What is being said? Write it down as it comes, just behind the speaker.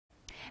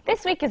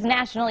This week is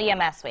National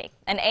EMS Week,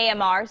 and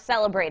AMR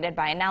celebrated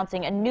by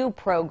announcing a new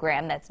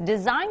program that's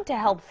designed to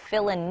help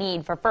fill a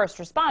need for first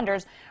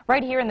responders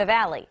right here in the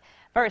Valley.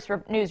 First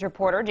News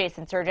reporter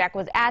Jason Surjak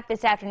was at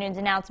this afternoon's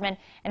announcement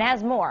and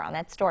has more on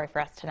that story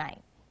for us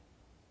tonight.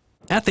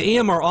 At the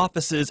AMR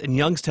offices in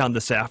Youngstown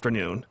this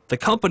afternoon, the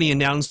company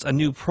announced a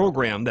new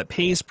program that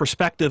pays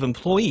prospective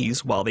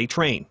employees while they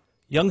train.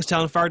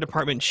 Youngstown Fire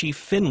Department Chief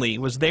Finley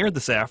was there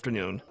this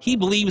afternoon. He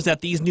believes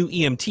that these new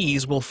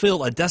EMTs will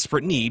fill a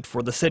desperate need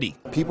for the city.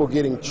 People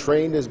getting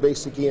trained as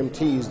basic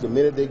EMTs, the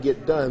minute they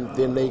get done,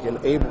 then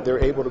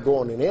they're able to go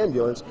on an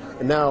ambulance.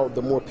 And now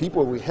the more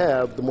people we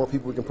have, the more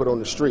people we can put on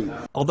the street.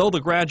 Although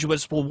the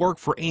graduates will work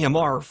for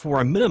AMR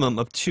for a minimum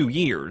of 2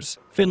 years,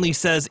 Finley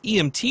says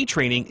EMT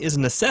training is a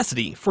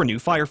necessity for new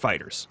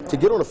firefighters. To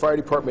get on the fire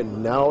department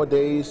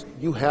nowadays,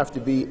 you have to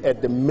be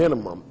at the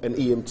minimum an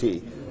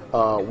EMT.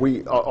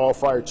 All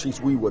fire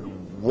chiefs, we would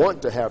want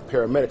to have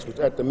paramedics, but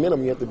at the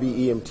minimum you have to be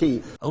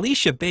EMT.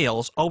 Alicia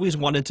Bales always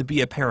wanted to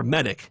be a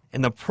paramedic,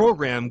 and the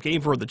program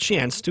gave her the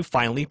chance to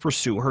finally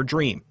pursue her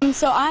dream.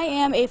 So I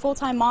am a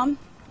full-time mom,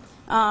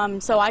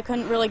 so I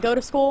couldn't really go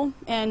to school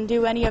and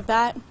do any of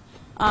that.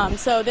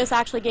 So this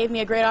actually gave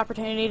me a great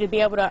opportunity to be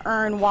able to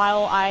earn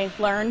while I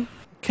learn.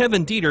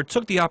 Kevin Dieter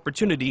took the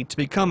opportunity to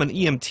become an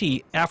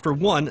EMT after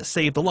one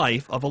saved the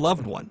life of a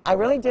loved one. I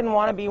really didn't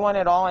want to be one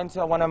at all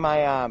until one of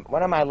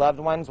my loved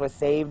ones was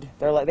saved.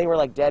 They were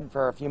like dead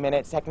for a few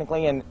minutes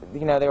technically, and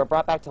they were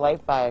brought back to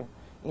life by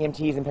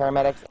EMTs and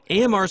paramedics.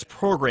 AMR's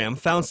program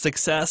found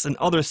success in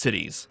other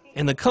cities,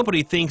 and the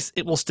company thinks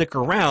it will stick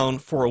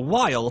around for a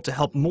while to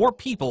help more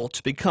people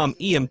to become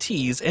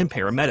EMTs and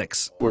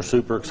paramedics. We're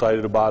super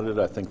excited about it.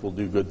 I think we'll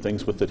do good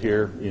things with it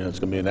here. It's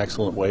going to be an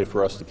excellent way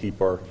for us to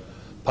keep our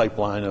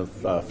pipeline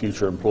of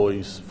future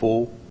employees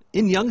full.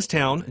 In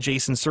Youngstown,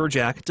 Jason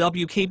Surjak,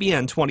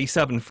 WKBN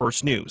 27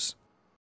 First News.